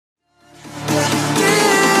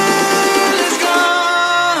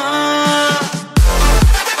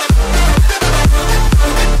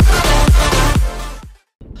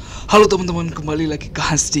Halo teman-teman, kembali lagi ke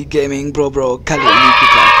Hansdee Gaming bro. Kali ini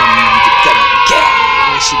kita akan melanjutkan game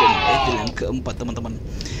Resident Evil yang keempat teman-teman.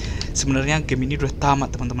 Sebenarnya game ini udah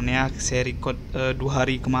tamat teman-teman ya. Saya record 2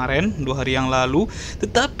 hari kemarin, 2 hari yang lalu.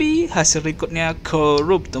 Tetapi hasil recordnya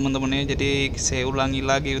korup teman-teman ya. Jadi saya ulangi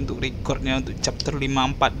lagi untuk recordnya untuk chapter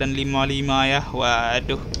 54 dan 55 ya.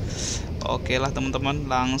 Waduh. Oke lah teman-teman,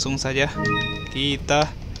 langsung saja kita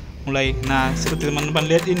mulai. Nah, seperti teman-teman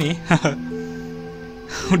lihat ini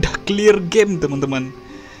udah clear game teman-teman.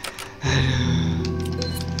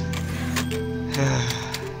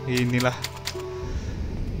 Inilah.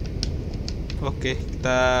 Oke,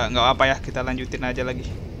 kita nggak apa ya, kita lanjutin aja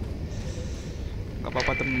lagi. Nggak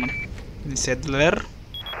apa-apa teman-teman. Ini settler.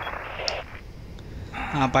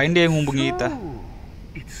 Ngapain dia ngubungi kita?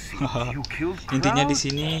 Intinya di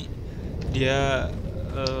sini dia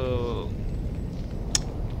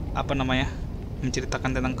apa namanya?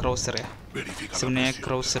 Menceritakan tentang Crosser ya. Sebenarnya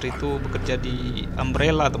Crosser itu bekerja di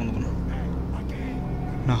Umbrella teman-teman.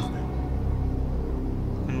 Nah,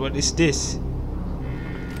 and what is this?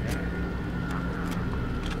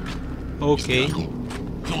 Oke.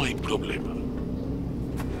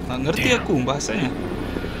 Nggak ngerti aku bahasanya.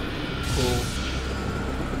 Oh,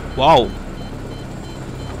 wow.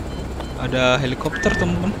 Ada helikopter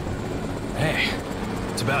teman-teman. Hey,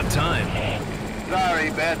 it's about time. Sorry,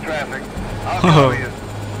 bad traffic. I'll call you.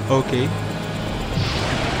 Oke.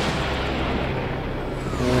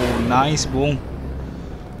 Oh, nice, Bung.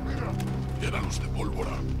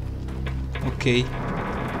 Oke.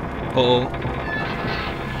 Oh.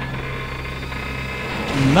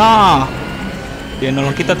 Nah, dia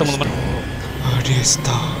nolong kita teman-teman.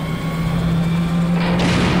 Adesta.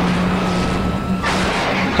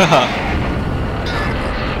 Haha.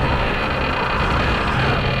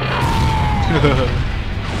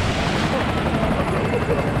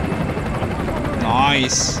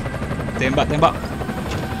 Nice. Tembak.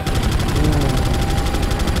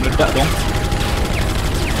 Meledak dong.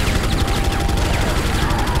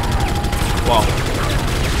 Wow.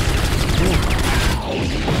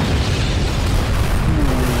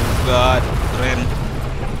 God,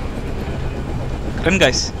 keren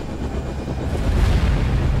guys.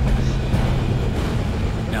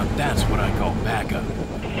 Now that's what I call backup.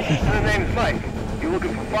 My name's Mike. You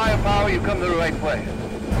looking for firepower? You come to the right place.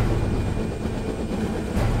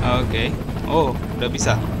 Oke. Oh, udah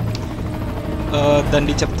bisa. Dan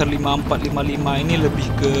di chapter 54-55 ini lebih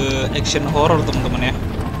ke action horror teman-teman ya.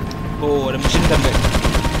 Oh, ada machine gun guys.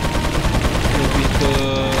 Lebih ke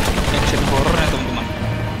action horror ya teman-teman.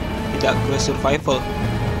 Tidak ke survival.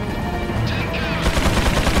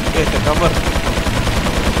 Oke, take cover.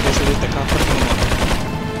 Kita sudah take cover teman-teman.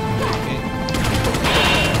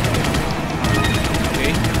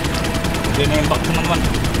 Oke. Dia nembak teman-teman.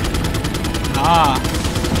 Nah,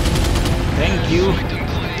 thank you.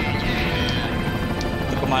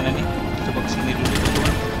 Kita kemana nih? Coba kesini dulu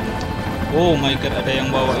teman-teman. Oh my god, ada yang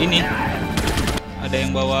bawa ini. Ada yang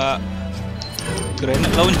bawa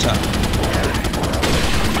grenade launcher.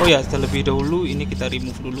 Oh ya, terlebih dahulu ini kita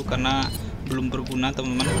remove dulu karena belum berguna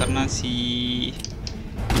teman-teman, karena si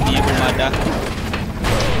ini belum ada.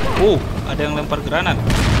 Oh, ada yang lempar granat.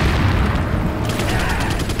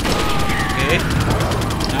 Oke.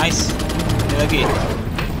 Nice. Ini lagi.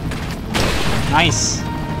 Nice.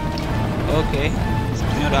 Oke.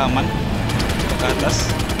 Sepertinya udah aman. Kita ke atas.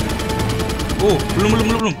 Oh,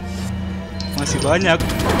 belum. Masih banyak.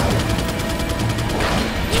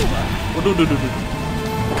 Waduh, tunggu.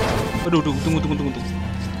 Oke,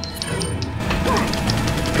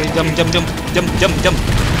 jam.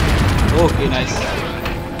 Oke, nice.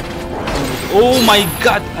 Oh my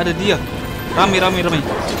god, ada dia. Rame. Oke,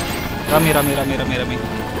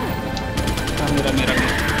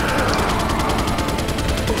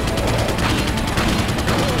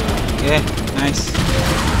 nice.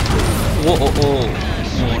 Oh,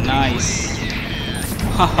 nice.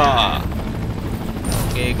 Haha.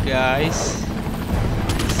 Oke guys,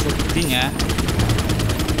 sepertinya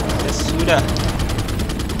ya sudah.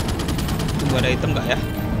 Tunggu, ada item nggak ya?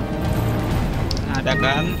 Nah, ada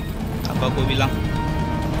kan? Apa gue bilang?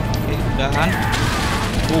 Oke, udahan.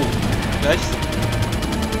 Guys,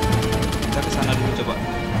 kita ke sana dulu coba.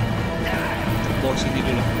 Ke bawah sini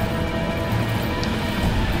dulu.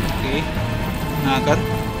 Oke. Nah kan,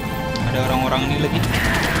 ada orang-orang ini lagi.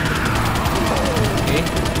 Oke,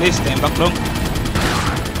 please tembak dong.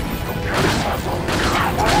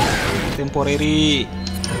 Temporary.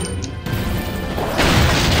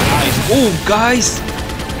 Nice. Oh guys,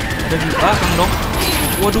 ada di belakang dong.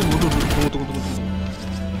 Waduh,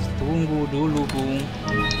 tunggu dulu Bung.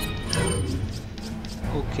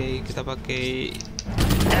 Oke, kita pakai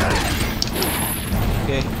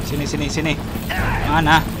Oke, sini.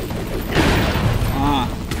 Mana?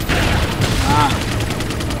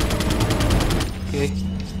 Oke,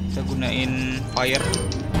 kita gunain fire.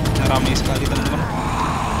 Nah, ramai sekali teman-teman.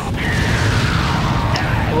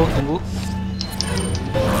 Oh, tunggu.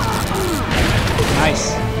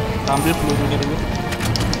 Nice. Kita ambil pelurunya dulu.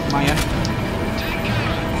 Lumayan.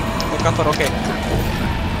 Kita cover, oke.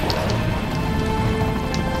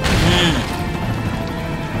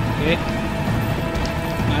 Oke.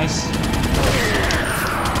 Nice.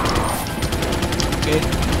 Oke.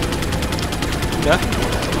 Udah.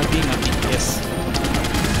 Mati. Yes.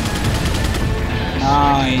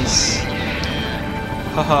 Nice.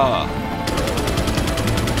 Haha.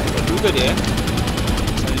 Hebat juga dia.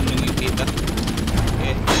 Saling melindungi kita.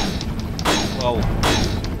 Oke. Wow.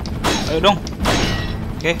 Ayo dong.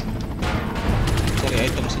 Oke. Cari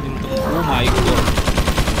item sini untuk. Oh my god.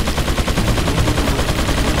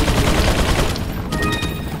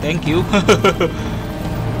 Thank you.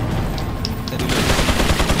 Tadi di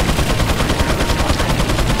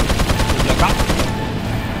belakang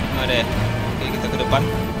nggak ada ya. Oke, kita ke depan.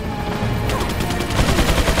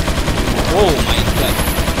 Oh my god.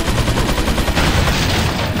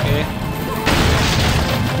 Oke.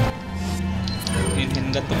 Ini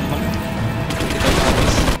handgun teman-teman. Kita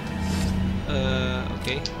habis.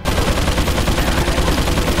 Oke.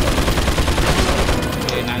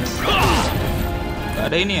 Oke, nice. Gak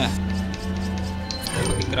ada ini ya.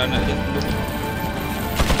 Pakai granat aja dulu.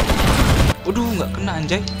 Waduh, nggak kena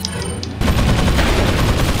anjay.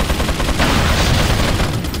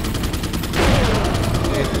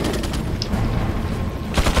 Oke.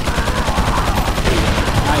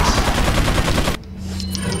 Nice.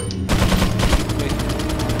 Oke.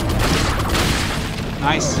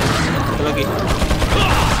 Nice. Satu lagi.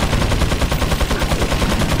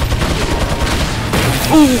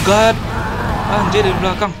 God. Anjir dari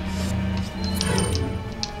belakang.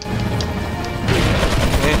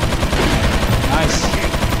 Oke. Nice.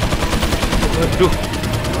 Waduh.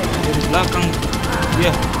 Dari belakang.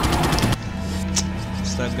 Iya.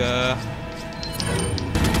 Astaga.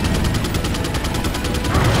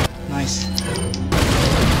 Nice.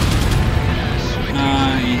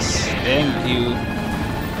 Nice. Thank you.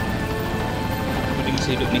 Aku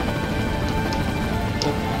masih hidup nih.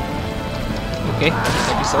 Oh. Oke,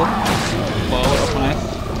 kita pisau. Power of knife.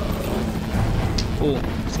 Oh,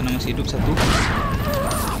 sana masih hidup satu.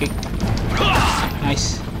 Oke.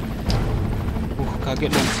 Nice.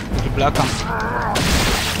 Kaget dong dari belakang.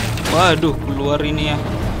 Waduh, keluar ini ya.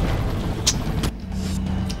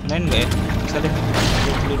 Main nggak ya? Bisa deh.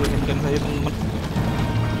 Peluru handgun saja teman-teman.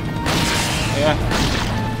 Ya.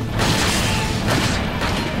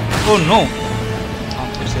 Oh no.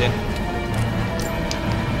 Hampir saya.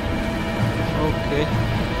 Oke.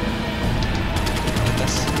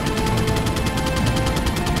 Atas.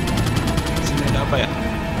 Sini ada apa ya?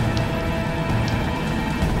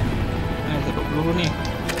 Nah, dapat peluru nih.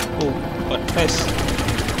 Oh, buat tes.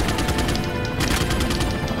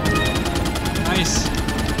 Nice.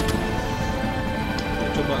 Kita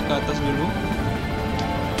coba ke atas dulu.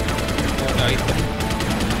 Oh, ada item.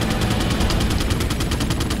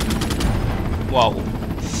 Wow.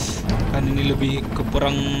 Kan ini lebih ke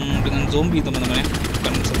perang dengan zombie teman-teman ya,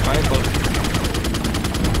 bukan survival.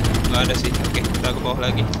 Nggak ada sih. Oke, kita ke bawah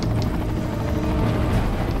lagi.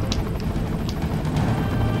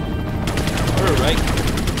 Alright.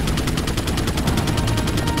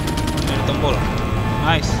 Ada tombol.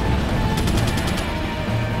 Nice.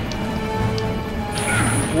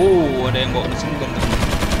 Wow, ada yang bawa mesin gun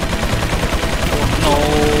teman-teman. Oh no.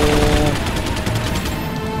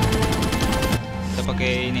 Kita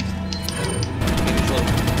pakai ini.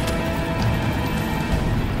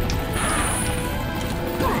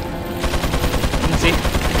 Masih.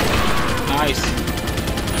 Nice.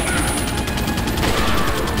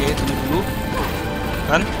 Oke, tunggu dulu.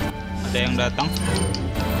 Kan ada yang datang.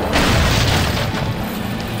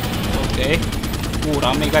 Oke.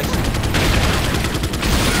 Rame guys.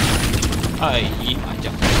 Ai,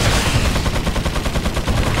 macam.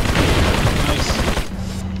 Nice.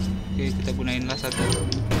 Oke, kita gunain lah satu.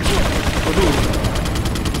 Waduh.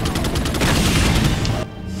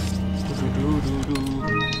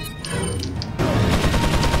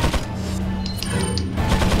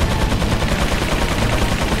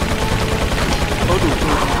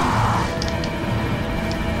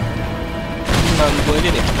 Ganggu aja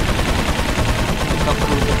deh. Cover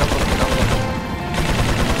dulu, cover.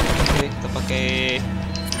 Oke, kita pakai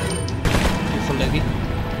rifle lagi.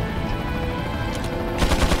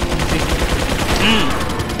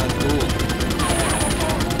 Satu.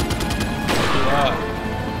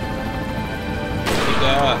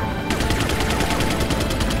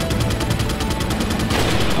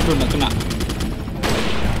 Aduh, nggak kena.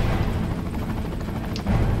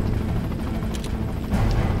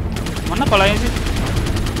 Mana palanya sih?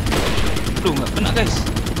 Aduh, nggak kena guys.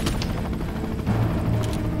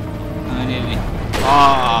 Nah ini.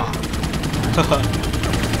 Ah.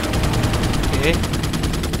 Oke.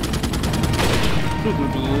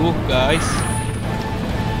 Duh, guys.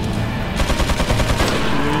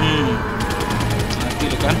 Mati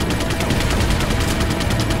lu kan?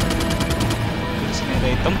 Di sini ada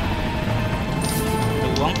item, ada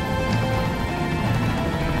uang.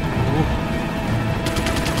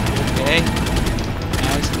 Oke.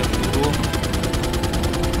 Nice, udah dulu.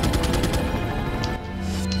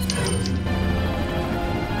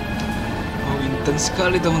 Oh, intens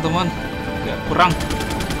sekali teman-teman. Kayak perang.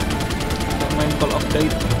 Kayak main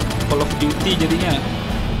Call of Duty jadinya.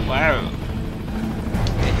 Wow.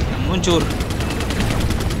 Oke, kita muncul.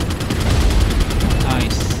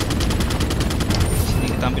 Nice. Di sini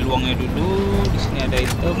kita ambil uangnya dulu. Di sini ada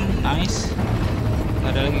item. Nice.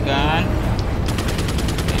 Nggak ada lagi kan?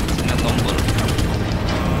 Oke, di sini ada tombol.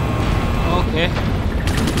 Oke.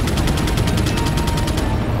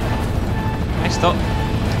 Nice toh.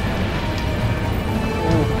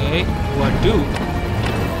 Oke. Waduh.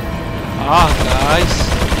 Ah guys.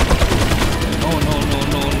 No.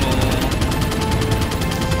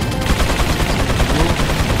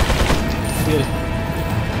 Deal.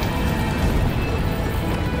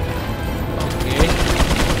 Oke.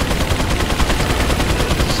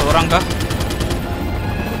 Seorang kah?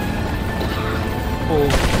 Oh.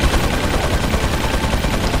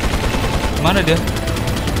 Mana dia?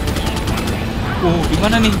 Di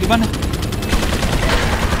mana nih? Di mana?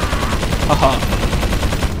 Haha.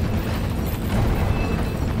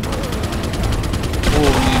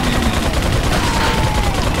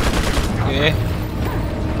 Oke.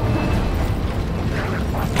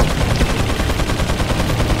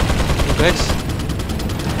 Guys.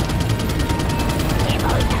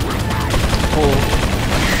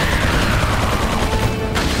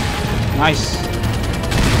 Nice.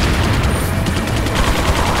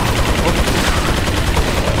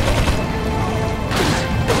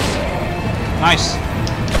 Nice.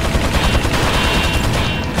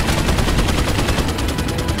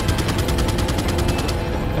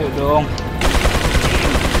 Ayo dong.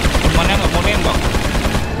 Temannya nggak mau nembak.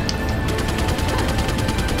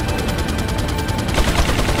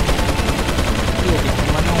 Iya,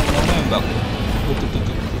 temannya nggak mau nembak. Tuh.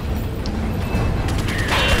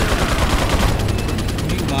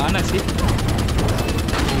 Ini gimana sih? Tuh.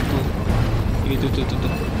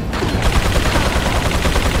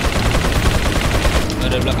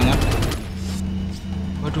 Ada belakangan.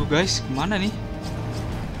 Waduh guys, kemana nih?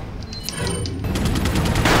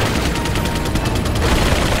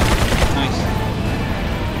 Nice.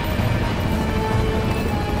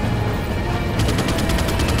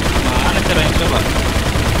 Mana caranya coba?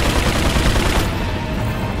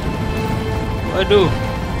 Waduh.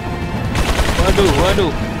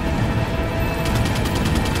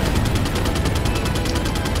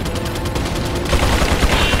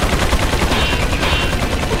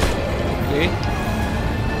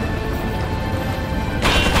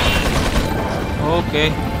 Oke.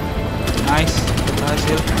 Nice,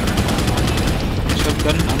 berhasil.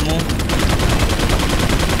 Shotgun ammo.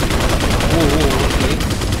 Oke.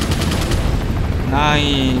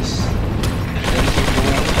 Nice.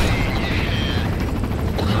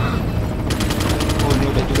 Ini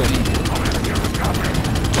udah juga nih.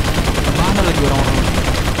 Mana lagi orang-orang?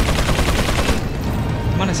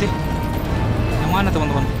 Mana sih? Yang mana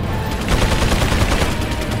teman-teman?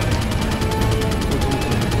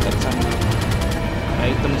 Kita ke sana. Ada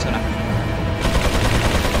item di sana.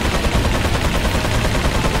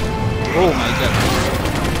 Oh my god.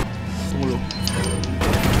 Tunggu dulu.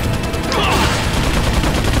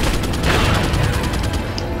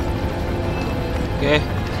 Oke,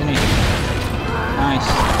 sini. Nice.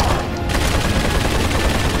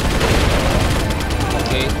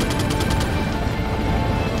 Oke.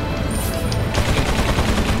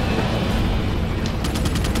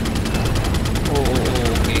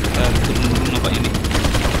 Oke, kita turun dulu nampaknya nih.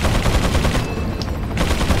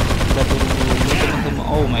 Kita turun dulu teman-teman.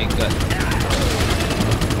 Oh my god.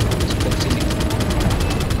 Sebelah sini.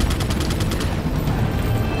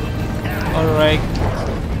 Alright.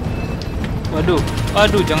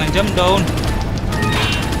 Waduh, jangan jump down.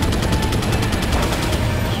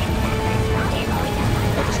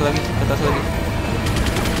 Ke atas lagi.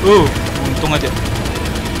 Untung aja.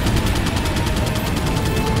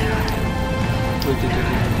 Tuh.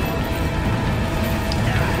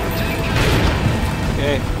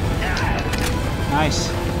 Oke. Nice.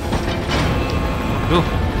 Duh.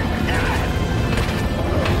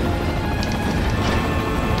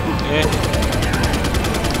 Oke.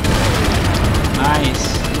 Nice.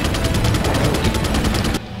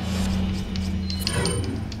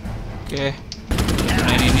 Oke.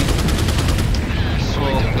 Main ini.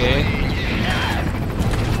 Oke.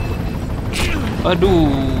 Aduh,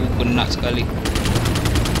 kena sekali.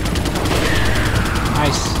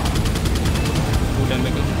 Nice. Udah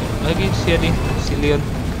megang lagi si Adi, si Leon.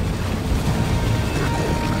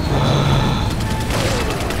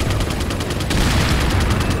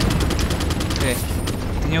 Oke,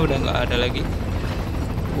 ini udah nggak ada lagi.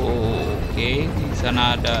 Oke, di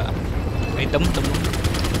sana ada item teman.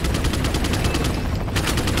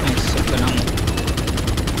 Nice, shotgun.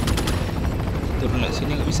 Turun ke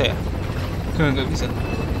sini nggak bisa ya? Nggak bisa.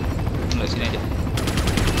 Turun ke sini aja.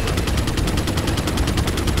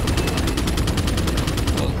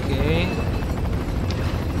 Oke.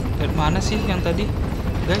 Dari mana sih yang tadi,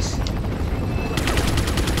 guys?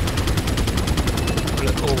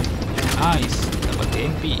 Oh, nice. Dapat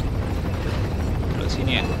TMP. Ke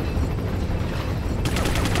sini ya.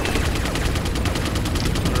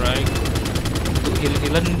 Alright. Untuk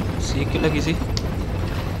heal-healan sedikit lagi sih.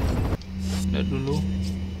 Lihat dulu.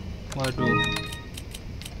 Waduh.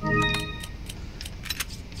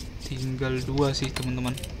 Tinggal 2 sih,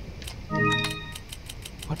 teman-teman.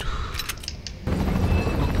 Waduh.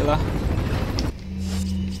 Oke lah.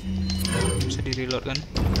 Bisa di-reload kan?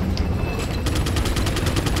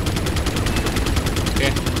 Oke.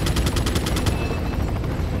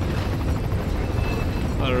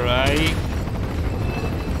 Alright.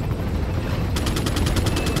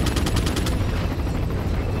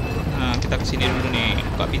 Nah, kita kesini dulu nih,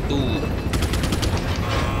 buka pintu.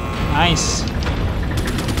 Nice.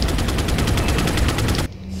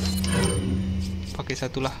 Pakai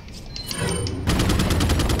satu lah.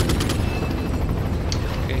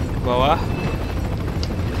 Oke, ke bawah.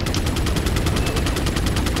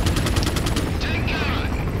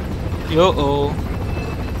 Yo,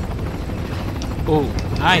 oh,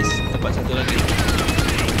 nice. Dapat satu lagi.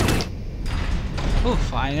 Oh,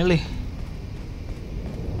 finally.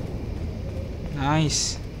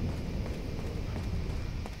 Nice.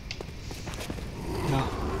 Nah.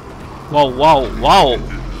 Wow.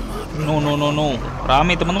 No.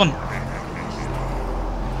 Rame, teman-teman.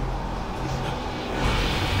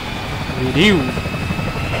 Video.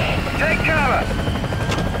 Take cover!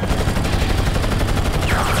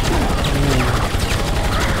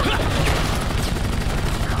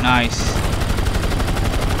 Nice.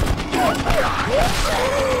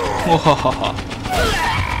 Hahaha.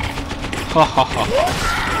 Hahaha.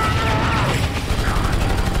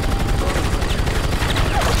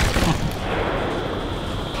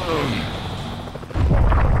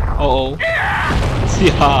 Oh.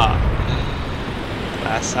 Siap.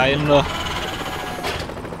 Rasain loh.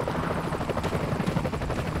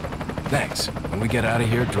 Thanks. When we get out of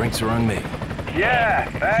here, drinks are on me. Yeah,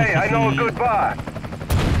 hey, I know a good bar.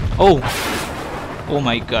 Oh. Oh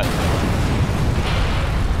my god.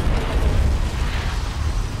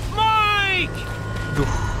 Mike!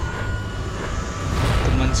 Duh.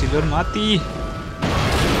 Teman si Leon mati.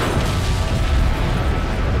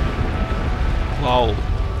 Wow.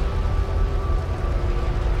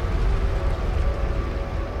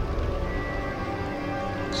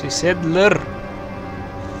 Si Sadler.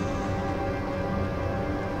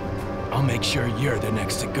 I'll make sure you're the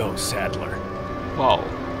next to go, Sadler. Wow.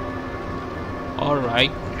 All right.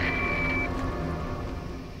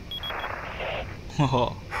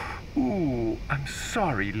 Ooh, I'm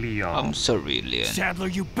sorry, Leon. I'm sorry, Leon. Sadler,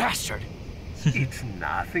 you bastard! It's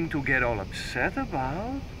nothing to get all upset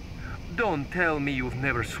about. Don't tell me you've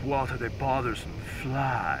never swatted a bothersome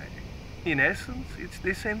fly. In essence, it's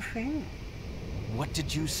the same thing. What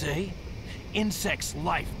did you say? Insects'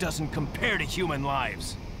 life doesn't compare to human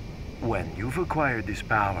lives. When you've acquired this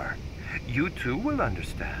power, you too will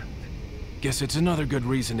understand. Guess it's another good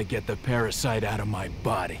reason to get the parasite out of my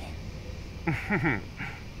body.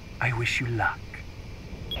 I wish you luck.